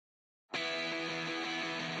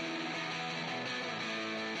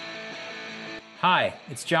Hi,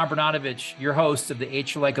 it's John Bernatovich, your host of the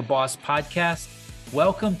HR Like a Boss podcast.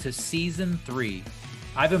 Welcome to Season 3.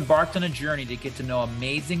 I've embarked on a journey to get to know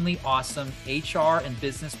amazingly awesome HR and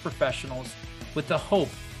business professionals with the hope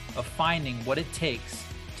of finding what it takes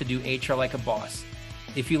to do HR like a boss.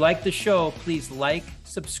 If you like the show, please like,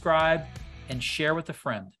 subscribe, and share with a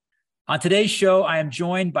friend. On today's show, I am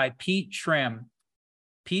joined by Pete Schramm.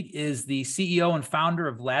 Pete is the CEO and founder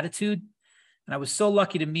of Latitude, and I was so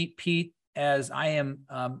lucky to meet Pete as I am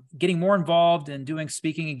getting more involved in doing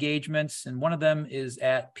speaking engagements. And one of them is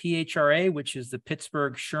at PHRA, which is the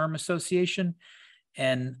Pittsburgh SHRM Association.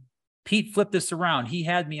 And Pete flipped this around. He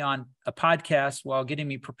had me on a podcast while getting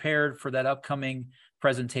me prepared for that upcoming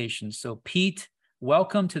presentation. So Pete,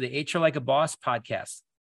 welcome to the HR Like a Boss podcast.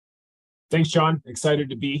 Thanks, John. Excited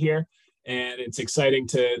to be here. And it's exciting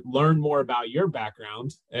to learn more about your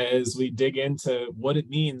background as we dig into what it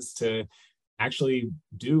means to actually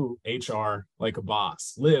do HR like a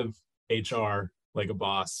boss, live HR like a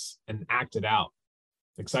boss, and act it out.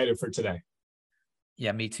 Excited for today.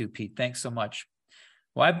 Yeah, me too, Pete. Thanks so much.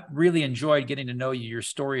 Well, I've really enjoyed getting to know you. Your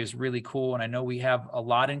story is really cool, and I know we have a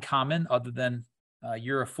lot in common other than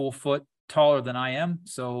you're a full foot taller than I am.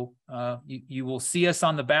 So you will see us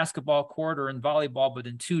on the basketball court or in volleyball, but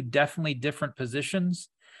in two definitely different positions.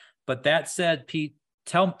 But that said, Pete,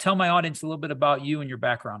 tell my audience a little bit about you and your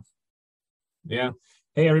background. Yeah.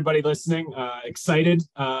 Hey, everybody listening. Excited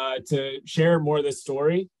to share more of this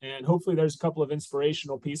story. And hopefully there's a couple of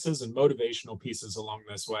inspirational pieces and motivational pieces along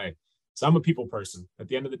this way. So I'm a people person. At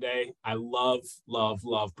the end of the day, I love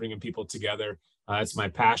bringing people together. It's my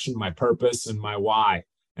passion, my purpose, and my why.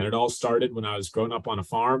 And it all started when I was growing up on a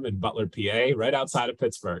farm in Butler, PA, right outside of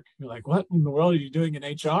Pittsburgh. You're like, what in the world are you doing in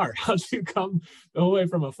HR? How'd you come the whole way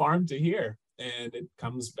from a farm to here? And it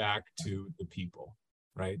comes back to the people.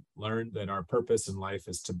 Right? Learned that our purpose in life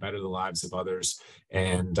is to better the lives of others.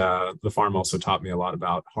 And the farm also taught me a lot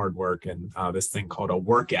about hard work and this thing called a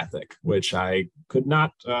work ethic, which I could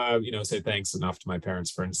not, say thanks enough to my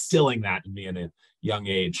parents for instilling that in me in a young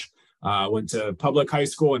age. Went to public high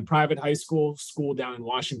school and private high school down in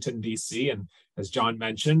Washington, D.C. And as John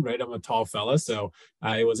mentioned, right, I'm a tall fella. So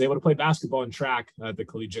I was able to play basketball and track at the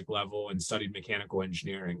collegiate level and studied mechanical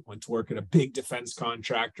engineering. Went to work at a big defense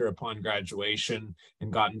contractor upon graduation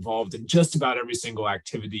and got involved in just about every single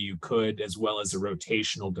activity you could, as well as a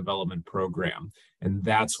rotational development program. And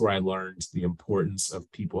that's where I learned the importance of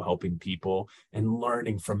people helping people and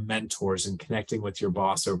learning from mentors and connecting with your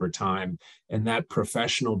boss over time. And that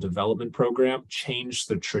professional development program changed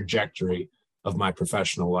the trajectory of my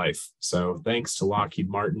professional life. So thanks to Lockheed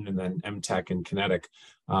Martin and then MTech and Kinetic,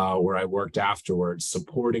 where I worked afterwards,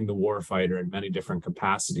 supporting the warfighter in many different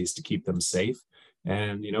capacities to keep them safe.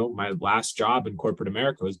 And, my last job in corporate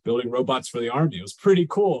America was building robots for the Army. It was pretty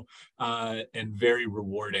cool and very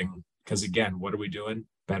rewarding because, again, what are we doing?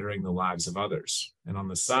 Bettering the lives of others. And on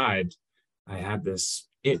the side, I had this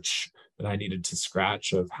itch that I needed to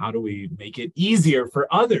scratch of how do we make it easier for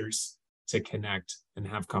others to connect and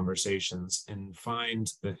have conversations and find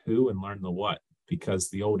the who and learn the what, because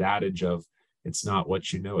the old adage of it's not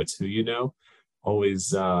what you know, it's who you know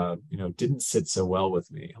always, didn't sit so well with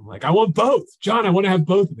me. I'm like, I want both. John, I want to have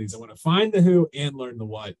both of these. I want to find the who and learn the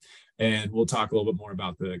what. And we'll talk a little bit more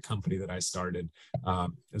about the company that I started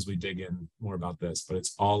as we dig in more about this, but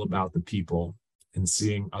it's all about the people, and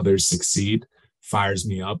seeing others succeed fires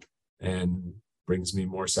me up and brings me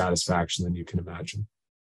more satisfaction than you can imagine.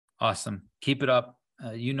 Awesome. Keep it up.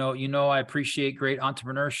 I appreciate great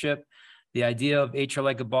entrepreneurship. The idea of HR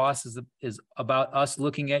Like a Boss is about us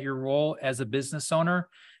looking at your role as a business owner.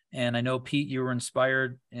 And I know, Pete, you were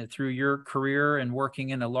inspired through your career and working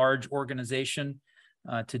in a large organization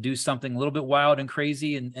to do something a little bit wild and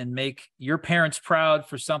crazy and make your parents proud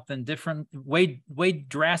for something different, way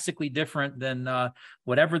drastically different than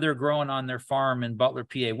whatever they're growing on their farm in Butler,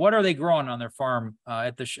 PA. What are they growing on their farm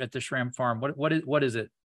at the Schramm farm? What is it?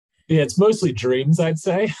 Yeah, it's mostly dreams, I'd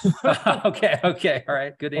say. Okay. All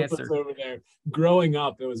right. Good answer. Over there. Growing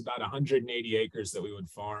up, it was about 180 acres that we would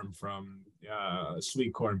farm, from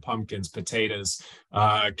sweet corn, pumpkins, potatoes,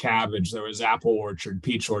 cabbage. There was apple orchard,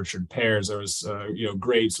 peach orchard, pears. There was,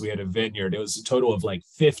 grapes. We had a vineyard. It was a total of like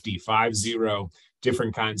 50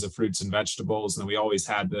 different kinds of fruits and vegetables. And then we always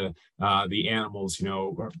had the animals,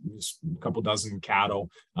 a couple dozen cattle,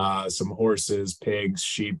 some horses, pigs,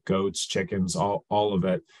 sheep, goats, chickens, all of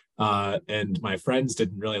it. And my friends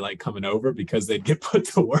didn't really like coming over because they'd get put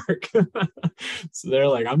to work. So they're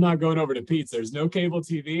like, I'm not going over to Pete's. There's no cable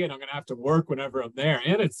TV and I'm going to have to work whenever I'm there.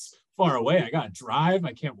 And it's far away. I got to drive.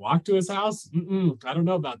 I can't walk to his house. I don't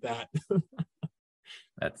know about that.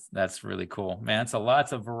 That's really cool, man. It's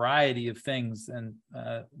lots of variety of things, and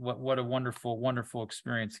what a wonderful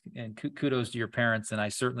experience. And kudos to your parents. And I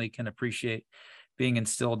certainly can appreciate being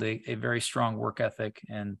instilled a very strong work ethic,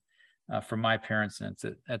 and from my parents, and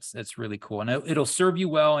it's really cool. And it'll serve you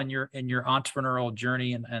well in your entrepreneurial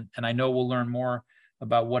journey. And I know we'll learn more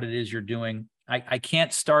about what it is you're doing. I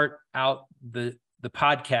can't start out the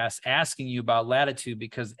podcast asking you about Latitude,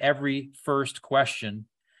 because every first question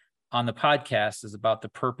on the podcast is about the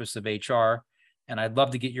purpose of HR. And I'd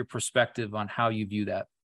love to get your perspective on how you view that.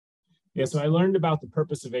 Yeah, so I learned about the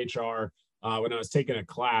purpose of HR when I was taking a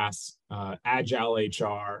class, Agile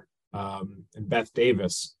HR, and Beth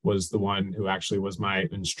Davis was the one who actually was my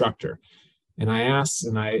instructor. And I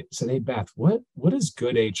said, hey, Beth, what is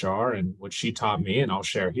good HR? And what she taught me, and I'll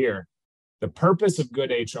share here, the purpose of good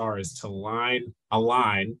HR is to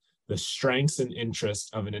align the strengths and interests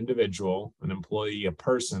of an individual, an employee, a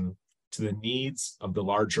person, to the needs of the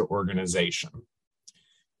larger organization.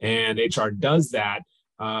 And HR does that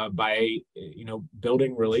by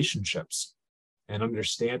building relationships and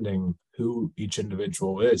understanding who each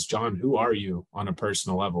individual is. John, who are you on a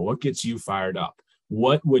personal level? What gets you fired up?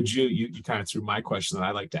 What would you kind of threw my question that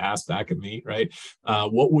I like to ask back at me, right?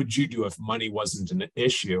 What would you do if money wasn't an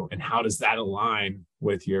issue? And how does that align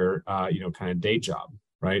with your, kind of day job,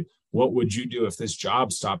 right? What would you do if this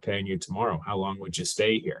job stopped paying you tomorrow? How long would you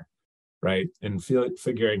stay here, right? And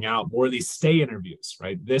figuring out more of these stay interviews,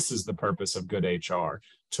 right? This is the purpose of good HR,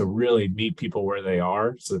 to really meet people where they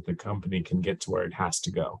are so that the company can get to where it has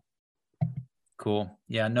to go. Cool.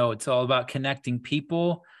 Yeah, no, it's all about connecting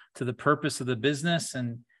people to the purpose of the business,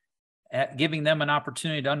 and giving them an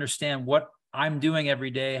opportunity to understand what I'm doing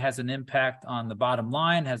every day has an impact on the bottom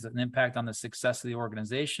line, has an impact on the success of the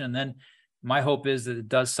organization. And then my hope is that it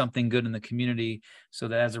does something good in the community, so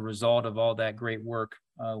that as a result of all that great work,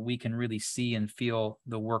 we can really see and feel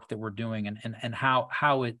the work that we're doing, and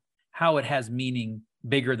how it has meaning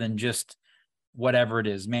bigger than just whatever it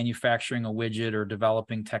is, manufacturing a widget or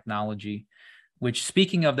developing technology. Which,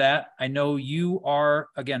 speaking of that, I know you are,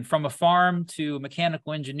 again, from a farm to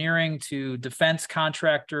mechanical engineering to defense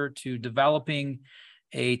contractor to developing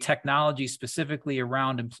a technology specifically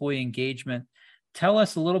around employee engagement. Tell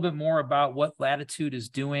us a little bit more about what Latitude is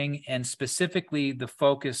doing, and specifically the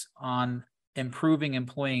focus on improving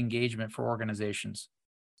employee engagement for organizations.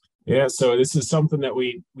 Yeah, so this is something that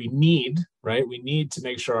we need, right? We need to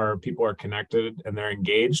make sure our people are connected and they're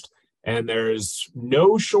engaged. And there's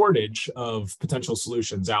no shortage of potential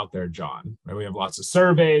solutions out there, John. Right? We have lots of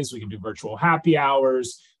surveys. We can do virtual happy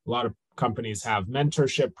hours. A lot of companies have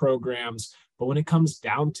mentorship programs. But when it comes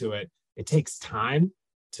down to it, it takes time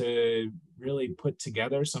to really put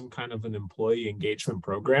together some kind of an employee engagement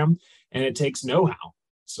program. And it takes know-how.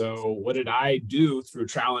 So what did I do through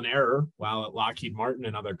trial and error while at Lockheed Martin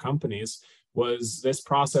and other companies was this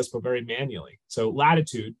process, but very manually. So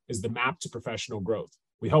Latitude is the map to professional growth.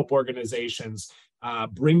 We help organizations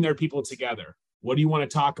bring their people together. What do you want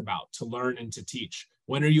to talk about, to learn and to teach?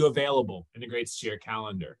 When are you available? Integrates to your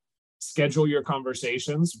calendar. Schedule your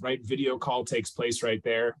conversations, right? Video call takes place right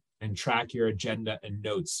there, and track your agenda and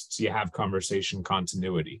notes so you have conversation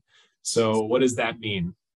continuity. So what does that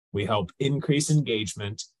mean? We help increase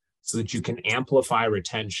engagement so that you can amplify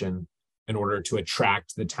retention in order to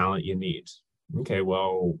attract the talent you need. Okay,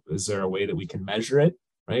 well, is there a way that we can measure it?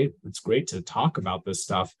 Right? It's great to talk about this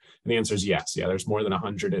stuff. And the answer is yes. Yeah, there's more than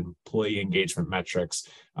 100 employee engagement metrics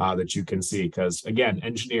that you can see. Because again,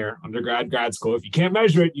 engineer, undergrad, grad school, if you can't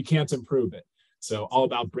measure it, you can't improve it. So all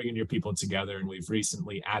about bringing your people together. And we've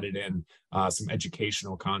recently added in some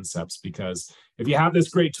educational concepts, because if you have this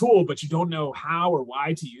great tool, but you don't know how or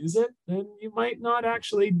why to use it, then you might not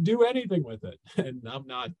actually do anything with it. And I'm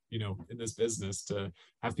not, in this business to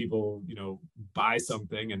have people, buy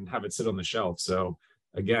something and have it sit on the shelf. So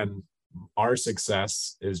again, our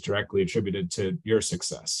success is directly attributed to your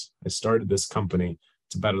success. I started this company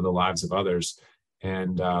to better the lives of others.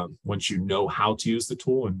 And once you know how to use the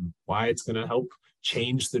tool and why it's going to help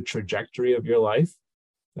change the trajectory of your life,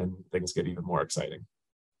 then things get even more exciting.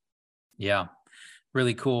 Yeah,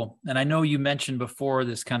 really cool. And I know you mentioned before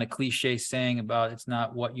this kind of cliche saying about it's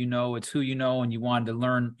not what you know, it's who you know, and you wanted to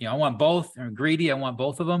learn, I want both. I'm greedy. I want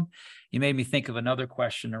both of them. You made me think of another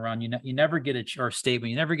question around, you never get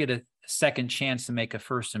you never get a second chance to make a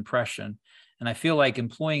first impression. And I feel like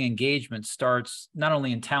employee engagement starts not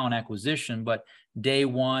only in talent acquisition, but day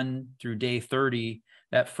 1 through day 30,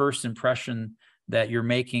 that first impression that you're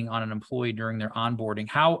making on an employee during their onboarding.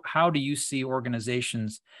 How do you see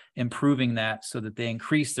organizations improving that so that they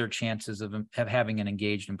increase their chances of having an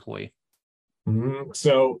engaged employee?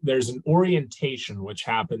 So there's an orientation which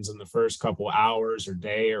happens in the first couple hours or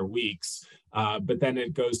day or weeks, but then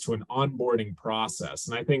it goes to an onboarding process.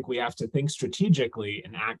 And I think we have to think strategically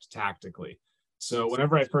and act tactically. So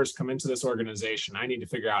whenever I first come into this organization, I need to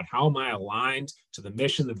figure out how am I aligned to the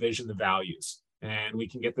mission, the vision, the values. And we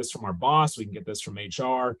can get this from our boss, we can get this from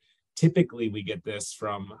HR. Typically, we get this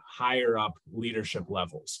from higher up leadership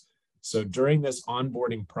levels. So during this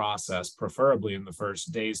onboarding process, preferably in the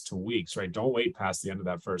first days to weeks, right? Don't wait past the end of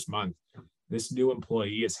that first month. This new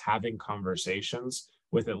employee is having conversations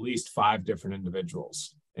with at least 5 different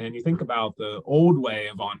individuals. And you think about the old way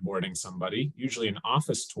of onboarding somebody, usually an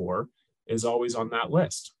office tour is always on that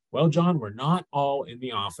list. Well, John, we're not all in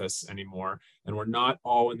the office anymore, and we're not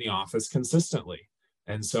all in the office consistently.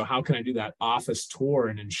 And so how can I do that office tour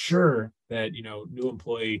and ensure that, new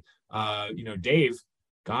employee, Dave,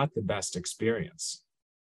 got the best experience?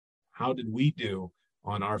 How did we do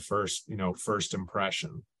on our first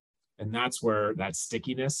impression? And that's where that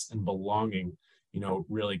stickiness and belonging,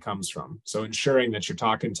 really comes from. So ensuring that you're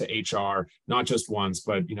talking to HR, not just once,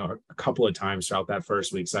 but, a couple of times throughout that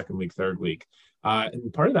first week, second week, third week.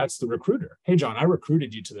 And part of that's the recruiter. Hey, John, I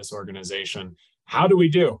recruited you to this organization. How do we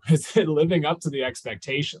do? Is it living up to the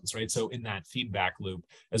expectations, right? So in that feedback loop,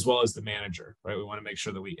 as well as the manager, right? We want to make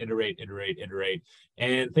sure that we iterate,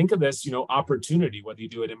 and think of this, opportunity, whether you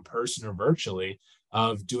do it in person or virtually,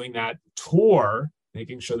 of doing that tour,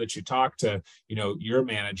 making sure that you talk to, your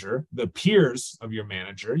manager, the peers of your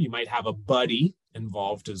manager. You might have a buddy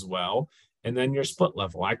involved as well. And then your split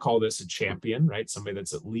level. I call this a champion, right? Somebody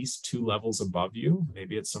that's at least 2 levels above you.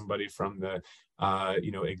 Maybe it's somebody from the,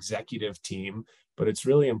 executive team, but it's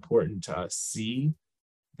really important to see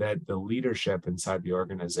that the leadership inside the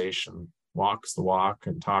organization walks the walk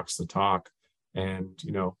and talks the talk. And,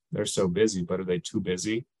 they're so busy, but are they too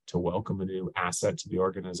busy to welcome a new asset to the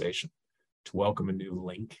organization, to welcome a new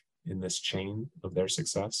link in this chain of their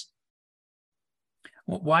success?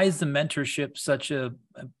 Why is the mentorship such a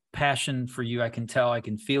passion for you? I can tell, I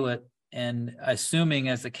can feel it. And assuming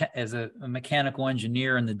as a mechanical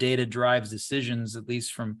engineer and the data drives decisions, at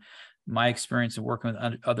least from my experience of working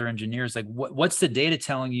with other engineers, like what's the data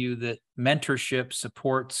telling you that mentorship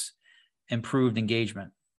supports improved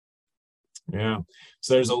engagement? Yeah.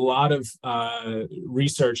 So there's a lot of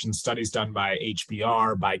research and studies done by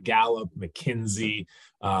HBR, by Gallup, McKinsey.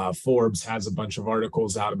 Forbes has a bunch of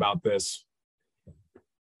articles out about this.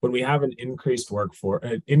 When we have an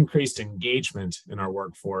increased engagement in our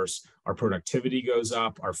workforce, our productivity goes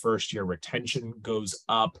up, our first year retention goes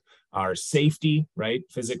up, our safety, right,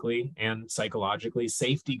 physically and psychologically,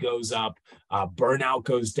 safety goes up, burnout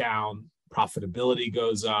goes down, profitability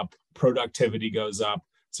goes up, productivity goes up.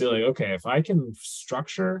 So you're like, okay, if I can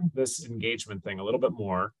structure this engagement thing a little bit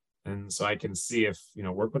more, and so I can see if,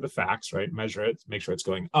 work with the facts, right, measure it, make sure it's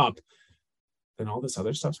going up, then all this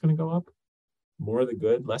other stuff's going to go up. More of the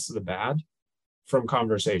good, less of the bad from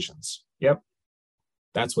conversations. Yep.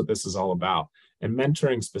 That's what this is all about. And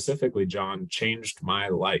mentoring specifically, John, changed my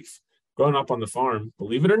life. Growing up on the farm,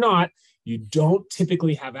 believe it or not, you don't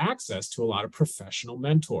typically have access to a lot of professional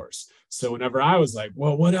mentors. So whenever I was like,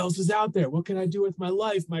 well, what else is out there? What can I do with my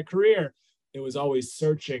life, my career? It was always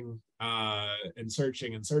searching and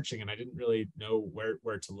searching. And I didn't really know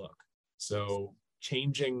where to look. So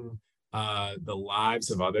changing the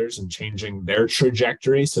lives of others and changing their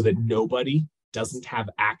trajectory so that nobody doesn't have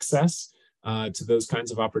access to those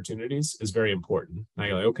kinds of opportunities is very important. Now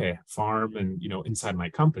you're like, okay, farm and, inside my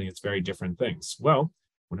company, it's very different things. Well,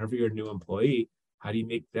 whenever you're a new employee, how do you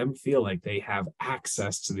make them feel like they have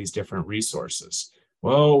access to these different resources?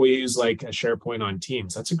 Well, we use like a SharePoint on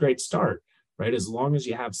Teams. That's a great start, right? As long as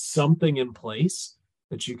you have something in place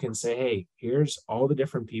that you can say, hey, here's all the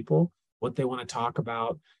different people, what they want to talk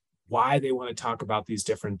about, why they want to talk about these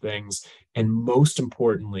different things, and most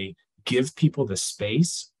importantly, give people the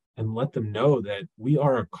space and let them know that we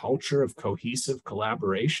are a culture of cohesive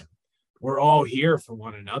collaboration. We're all here for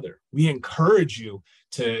one another. We encourage you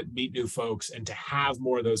to meet new folks and to have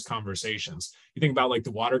more of those conversations. You think about like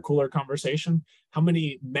the water cooler conversation, how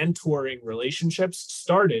many mentoring relationships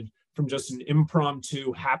started from just an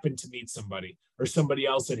impromptu happen to meet somebody, or somebody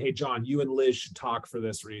else said, hey, John, you and Liz should talk for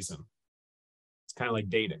this reason. It's kind of like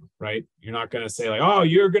dating, right? You're not going to say like, oh,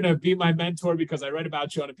 you're going to be my mentor because I read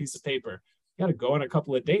about you on a piece of paper. You got to go on a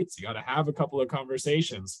couple of dates. You got to have a couple of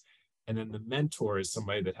conversations. And then the mentor is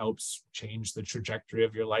somebody that helps change the trajectory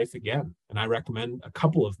of your life again. And I recommend a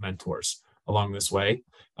couple of mentors along this way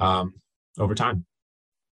over time.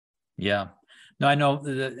 Yeah, no, I know.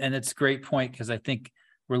 And it's a great point, because I think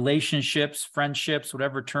relationships, friendships,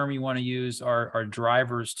 whatever term you want to use, are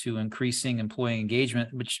drivers to increasing employee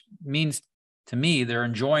engagement, which means to me, they're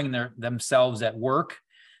enjoying themselves at work.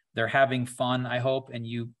 They're having fun, I hope, and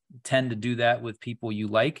you tend to do that with people you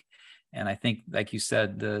like. And I think, like you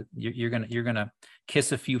said, you're gonna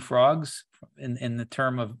kiss a few frogs in the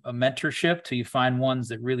term of a mentorship till you find ones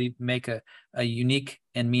that really make a unique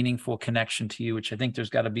and meaningful connection to you. Which I think there's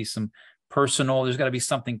got to be something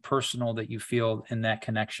personal that you feel in that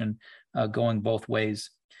connection, going both ways.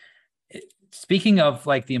 Speaking of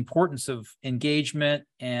like the importance of engagement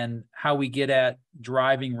and how we get at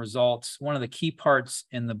driving results, one of the key parts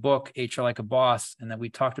in the book, HR Like a Boss, and that we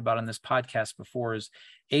talked about on this podcast before, is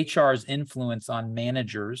HR's influence on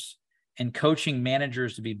managers and coaching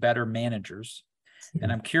managers to be better managers.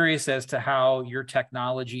 And I'm curious as to how your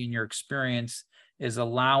technology and your experience is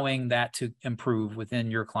allowing that to improve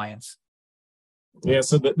within your clients. Yeah,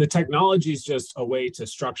 so the technology is just a way to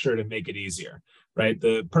structure it and make it easier, right?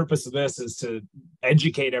 The purpose of this is to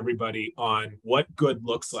educate everybody on what good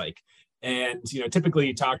looks like. And, typically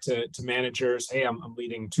you talk to managers, hey, I'm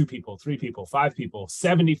leading 2 people, 3 people, 5 people,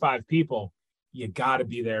 75 people. You got to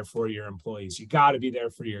be there for your employees. You got to be there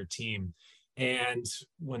for your team. And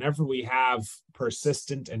whenever we have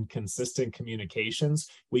persistent and consistent communications,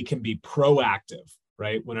 we can be proactive,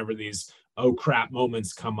 right? Whenever these oh crap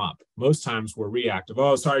moments come up. Most times we're reactive.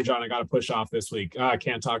 Oh, sorry, John, I got to push off this week. I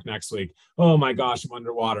can't talk next week. Oh my gosh, I'm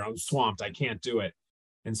underwater. I'm swamped. I can't do it.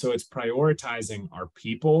 And so it's prioritizing our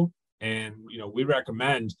people. And, we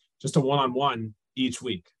recommend just a one-on-one each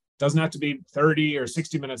week. Doesn't have to be 30 or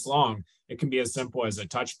 60 minutes long. It can be as simple as a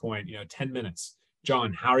touch point, 10 minutes.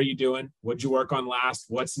 John, how are you doing? What'd you work on last?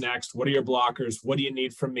 What's next? What are your blockers? What do you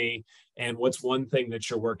need from me? And what's one thing that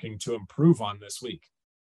you're working to improve on this week?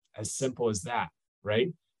 As simple as that,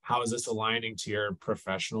 right? How is this aligning to your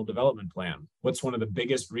professional development plan? What's one of the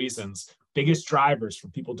biggest drivers for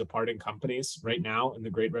people departing companies right now in the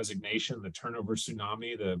Great Resignation, the turnover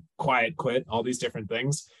tsunami, the quiet quit, all these different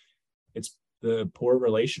things? It's the poor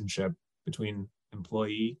relationship between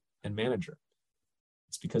employee and manager.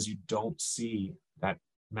 It's because you don't see that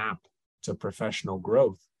map to professional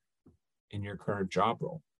growth in your current job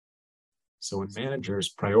role. So when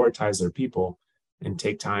managers prioritize their people and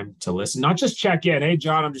take time to listen, not just check in. Hey,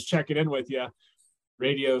 John, I'm just checking in with you.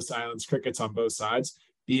 Radio silence, crickets on both sides.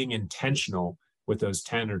 Being intentional with those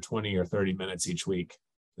 10 or 20 or 30 minutes each week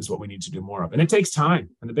is what we need to do more of. And it takes time.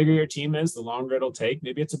 And the bigger your team is, the longer it'll take.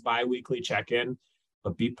 Maybe it's a bi-weekly check-in,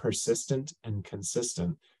 but be persistent and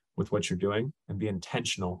consistent with what you're doing and be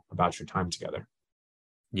intentional about your time together.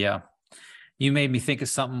 Yeah. You made me think of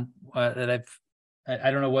something that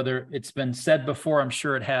I don't know whether it's been said before. I'm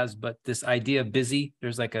sure it has, but this idea of busy,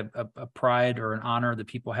 there's like a pride or an honor that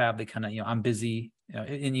people have. They kind of, I'm busy.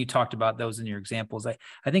 And you talked about those in your examples.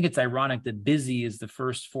 I think it's ironic that busy is the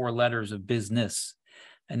first 4 letters of business.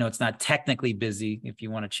 I know it's not technically busy if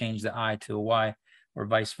you want to change the I to a Y or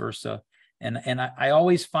vice versa. And I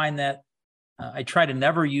always find that I try to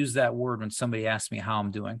never use that word when somebody asks me how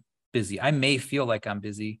I'm doing. Busy. I may feel like I'm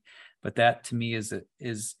busy, but that to me is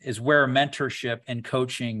where mentorship and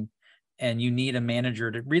coaching, and you need a manager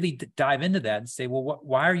to really dive into that and say, well,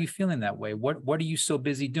 why are you feeling that way? What are you so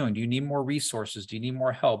busy doing? Do you need more resources? Do you need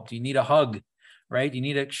more help? Do you need a hug, right? Do you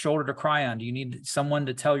need a shoulder to cry on? Do you need someone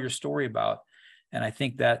to tell your story about? And I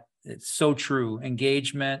think that it's so true.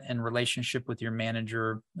 Engagement and relationship with your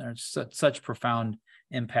manager are such profound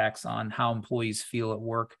impacts on how employees feel at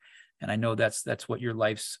work. And I know that's what your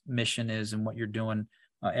life's mission is and what you're doing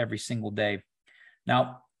every single day.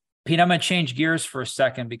 Now, Pete, I'm going to change gears for a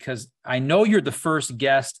second because I know you're the first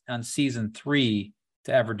guest on season 3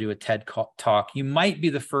 to ever do a TED Talk. You might be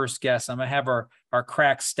the first guest. I'm going to have our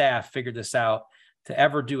crack staff figure this out to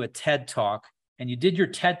ever do a TED Talk. And you did your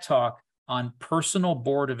TED Talk on personal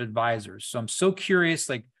board of advisors. So I'm so curious,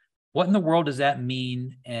 like, what in the world does that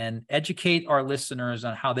mean? And educate our listeners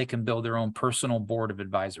on how they can build their own personal board of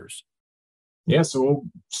advisors. Yeah, so we'll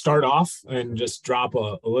start off and just drop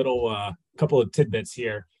a little couple of tidbits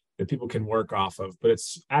here that people can work off of, but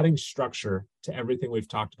it's adding structure to everything we've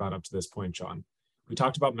talked about up to this point, John. We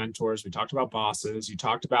talked about mentors, we talked about bosses, you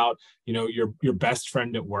talked about, your best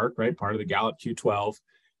friend at work, right? Part of the Gallup Q12.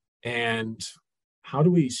 And how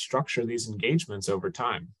do we structure these engagements over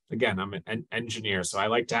time? Again, I'm an engineer, so I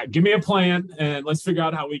like to give me a plan and let's figure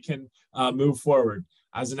out how we can move forward.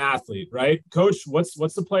 As an athlete, right? Coach, what's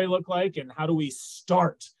the play look like and how do we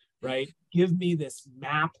start, right? Give me this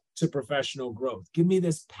map to professional growth. Give me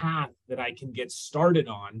this path that I can get started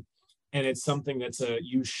on. And it's something that's a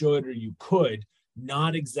you should or you could,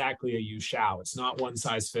 not exactly a you shall. It's not one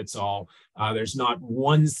size fits all. There's not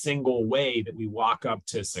one single way that we walk up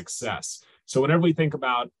to success. So whenever we think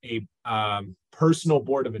about a personal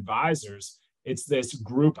board of advisors, It's this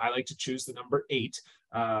group. I like to choose the number 8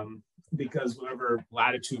 because whenever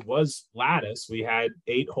Latitude was Lattice, we had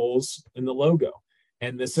 8 holes in the logo.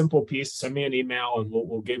 And the simple piece, send me an email and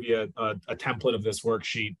we'll give you a template of this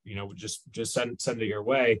worksheet. Just send it your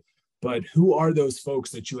way. But who are those folks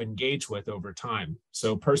that you engage with over time?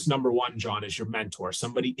 So person number 1, John, is your mentor,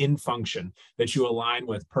 somebody in function that you align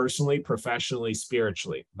with personally, professionally,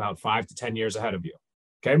 spiritually, about 5 to 10 years ahead of you.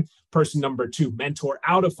 Okay. Person number 2, mentor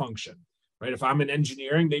out of function, right? If I'm in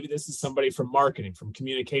engineering, maybe this is somebody from marketing, from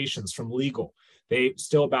communications, from legal. They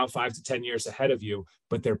still about 5 to 10 years ahead of you,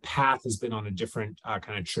 but their path has been on a different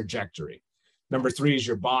kind of trajectory. Number 3 is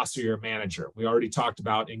your boss or your manager. We already talked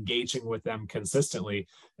about engaging with them consistently.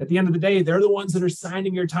 At the end of the day, they're the ones that are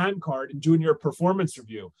signing your time card and doing your performance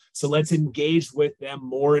review. So let's engage with them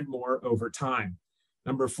more and more over time.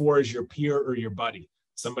 Number 4 is your peer or your buddy,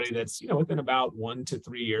 somebody that's, within about 1 to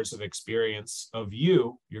 3 years of experience of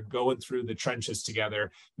you. You're going through the trenches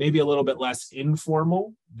together, maybe a little bit less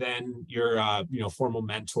informal than your, formal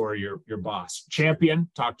mentor, your boss. Champion,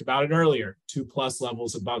 talked about it earlier, 2+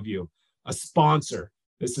 levels above you. A sponsor.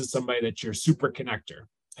 This is somebody that's your super connector.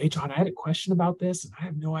 Hey, John, I had a question about this and I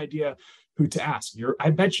have no idea who to ask.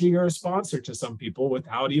 I bet you're a sponsor to some people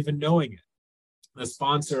without even knowing it. The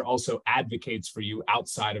sponsor also advocates for you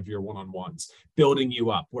outside of your one-on-ones, building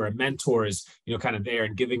you up, where a mentor is, kind of there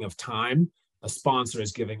and giving of time. A sponsor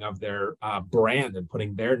is giving of their brand and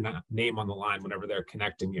putting their name on the line whenever they're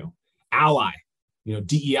connecting you. Ally,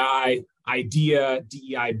 DEI, IDEA,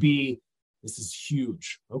 DEIB. This is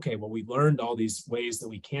huge. Okay, well, we learned all these ways that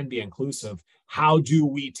we can be inclusive. How do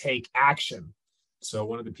we take action? So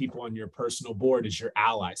one of the people on your personal board is your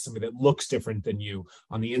ally, somebody that looks different than you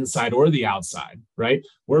on the inside or the outside, right?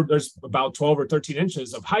 There's about 12 or 13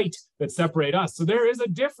 inches of height that separate us. So there is a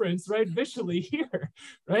difference, right, visually here,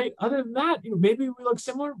 right? Other than that, maybe we look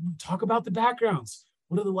similar. Talk about the backgrounds.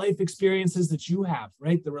 What are the life experiences that you have,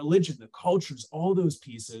 right? The religion, the cultures, all those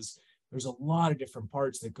pieces. There's a lot of different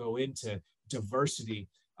parts that go into diversity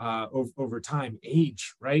over time.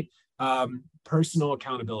 Age, right? Personal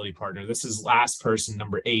accountability partner. This is last person,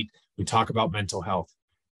 number 8. We talk about mental health.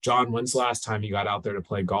 John, when's the last time you got out there to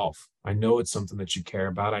play golf? I know it's something that you care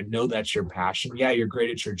about. I know that's your passion. Yeah, you're great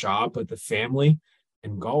at your job, but the family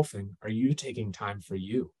and golfing, are you taking time for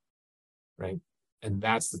you, right? And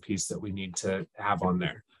that's the piece that we need to have on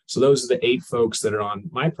there. So those are the 8 folks that are on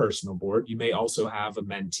my personal board. You may also have a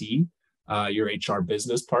mentee, your HR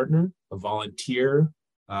business partner, a volunteer,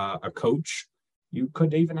 a coach. You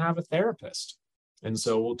could even have a therapist. And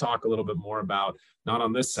so we'll talk a little bit more about, not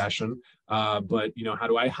on this session, but how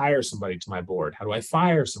do I hire somebody to my board? How do I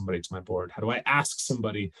fire somebody to my board? How do I ask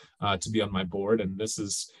somebody to be on my board? And this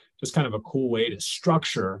is just kind of a cool way to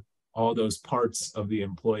structure all those parts of the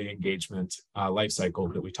employee engagement life cycle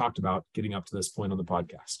that we talked about getting up to this point on the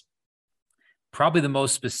podcast. Probably the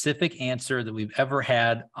most specific answer that we've ever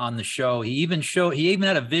had on the show. He even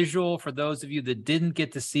had a visual for those of you that didn't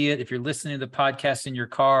get to see it. If you're listening to the podcast in your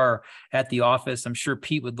car or at the office, I'm sure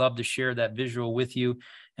Pete would love to share that visual with you.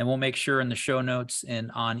 And we'll make sure in the show notes and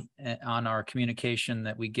on our communication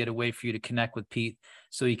that we get a way for you to connect with Pete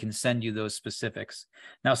so he can send you those specifics.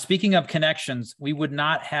 Now, speaking of connections, we would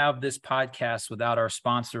not have this podcast without our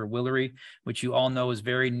sponsor, Willery, which you all know is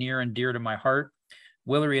very near and dear to my heart.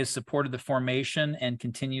 Willery has supported the formation and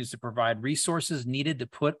continues to provide resources needed to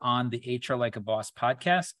put on the HR Like a Boss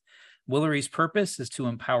podcast. Willery's purpose is to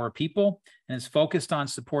empower people and is focused on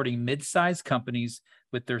supporting mid-sized companies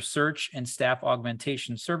with their search and staff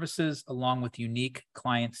augmentation services, along with unique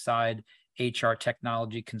client-side HR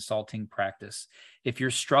technology consulting practice. If you're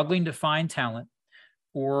struggling to find talent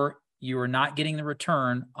or you are not getting the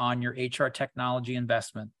return on your HR technology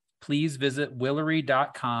investment, please visit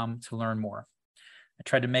Willery.com to learn more. I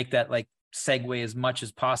tried to make that segue as much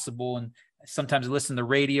as possible. And sometimes I listen to the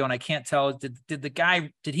radio and I can't tell, did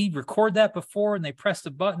he record that before and they pressed a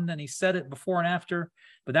button and he said it before and after?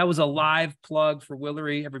 But that was a live plug for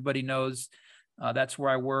Willery. Everybody knows that's where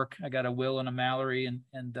I work. I got a Will and a Mallory,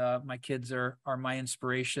 and my kids are my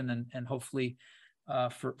inspiration. And hopefully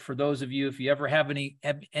for those of you, if you ever have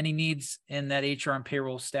any needs in that HR and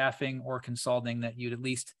payroll staffing or consulting, that you'd at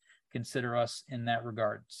least consider us in that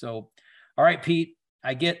regard. So, all right, Pete.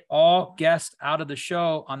 I get all guests out of the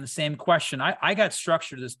show on the same question. I got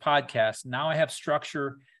structure to this podcast. Now I have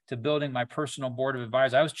structure to building my personal board of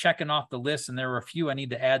advisors. I was checking off the list and there were a few I need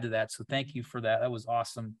to add to that. So thank you for that. That was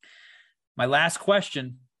awesome. My last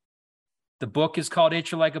question, the book is called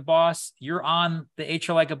HR Like a Boss. You're on the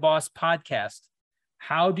HR Like a Boss podcast.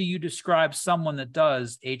 How do you describe someone that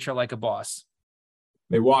does HR Like a Boss?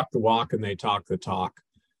 They walk the walk and they talk the talk.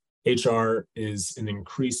 HR is an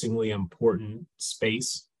increasingly important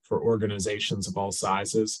space for organizations of all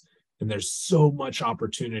sizes. And there's so much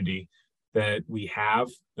opportunity that we have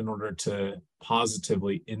in order to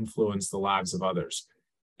positively influence the lives of others.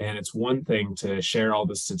 And it's one thing to share all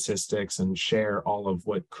the statistics and share all of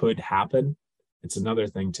what could happen. It's another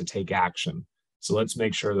thing to take action. So let's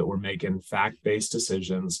make sure that we're making fact-based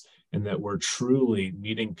decisions and that we're truly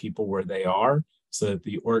meeting people where they are so that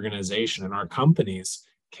the organization and our companies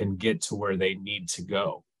can get to where they need to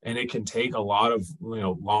go. And it can take a lot of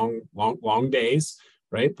long days,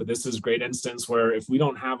 right? But this is a great instance where if we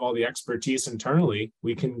don't have all the expertise internally,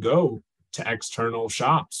 we can go to external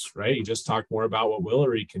shops, right? You just talked more about what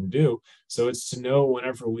Willery can do. So it's to know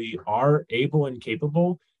whenever we are able and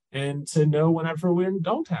capable, and to know whenever we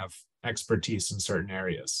don't have expertise in certain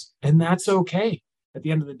areas. And that's okay. At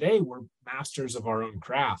the end of the day, we're masters of our own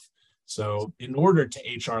craft. So in order to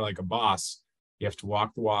HR like a boss, you have to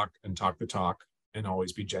walk the walk and talk the talk and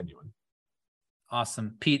always be genuine.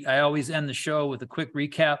 Awesome. Pete, I always end the show with a quick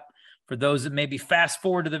recap for those that maybe fast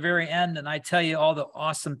forward to the very end and I tell you all the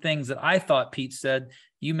awesome things that I thought Pete said.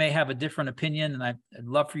 You may have a different opinion, and I'd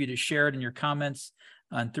love for you to share it in your comments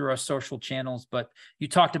and through our social channels. But you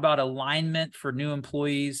talked about alignment for new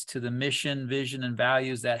employees to the mission, vision, and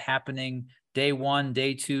values, that happening day 1,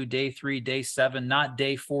 day 2, day 3, day 7, not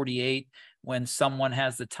day 48, when someone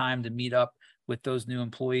has the time to meet up with those new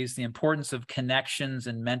employees. The importance of connections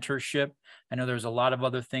and mentorship. I know there's a lot of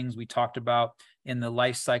other things we talked about in the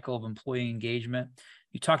life cycle of employee engagement.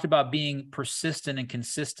 You talked about being persistent and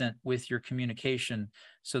consistent with your communication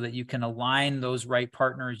so that you can align those right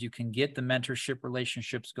partners. You can get the mentorship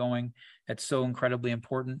relationships going. That's so incredibly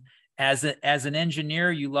important. As an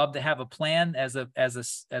engineer, you love to have a plan. As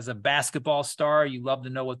a basketball star, you love to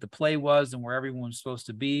know what the play was and where everyone's supposed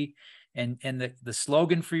to be. And the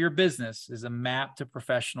slogan for your business is a map to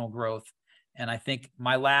professional growth. And I think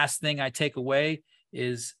my last thing I take away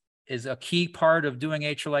is a key part of doing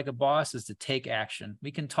HR like a boss is to take action.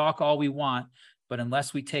 We can talk all we want, but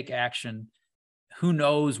unless we take action, who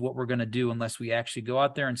knows what we're going to do unless we actually go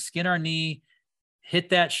out there and skin our knee, hit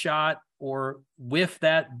that shot, or whiff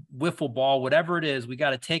that wiffle ball, whatever it is. We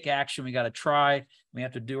got to take action. We got to try. We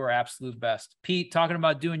have to do our absolute best. Pete, talking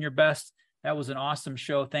about doing your best, that was an awesome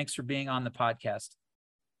show. Thanks for being on the podcast.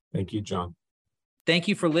 Thank you, John. Thank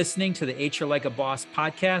you for listening to the HR Like a Boss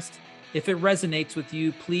podcast. If it resonates with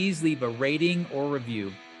you, please leave a rating or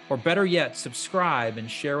review, or better yet, subscribe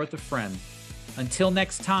and share with a friend. Until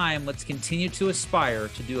next time, let's continue to aspire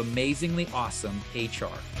to do amazingly awesome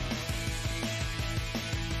HR.